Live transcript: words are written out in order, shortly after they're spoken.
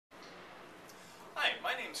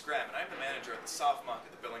name's Graham, and I'm the manager at the Softmark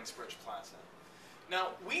at the Billings Bridge Plaza.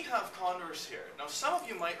 Now, we have Converse here. Now, some of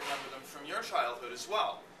you might remember them from your childhood as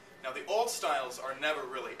well. Now, the old styles are never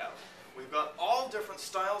really out. We've got all different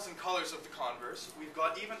styles and colors of the Converse. We've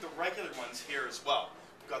got even the regular ones here as well.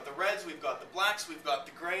 We've got the reds, we've got the blacks, we've got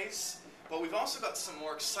the grays, but we've also got some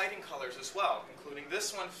more exciting colors as well, including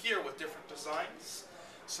this one here with different designs,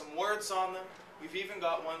 some words on them. We've even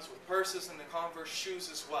got ones with purses and the Converse shoes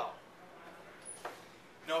as well.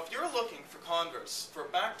 Now, if you're looking for Converse for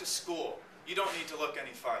back to school, you don't need to look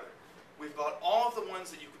any farther. We've got all of the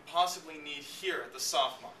ones that you could possibly need here at the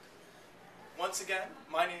Softmark. Once again,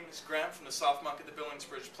 my name is Graham from the Softmark at the Billings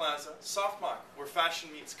Bridge Plaza. Softmark, where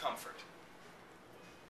fashion meets comfort.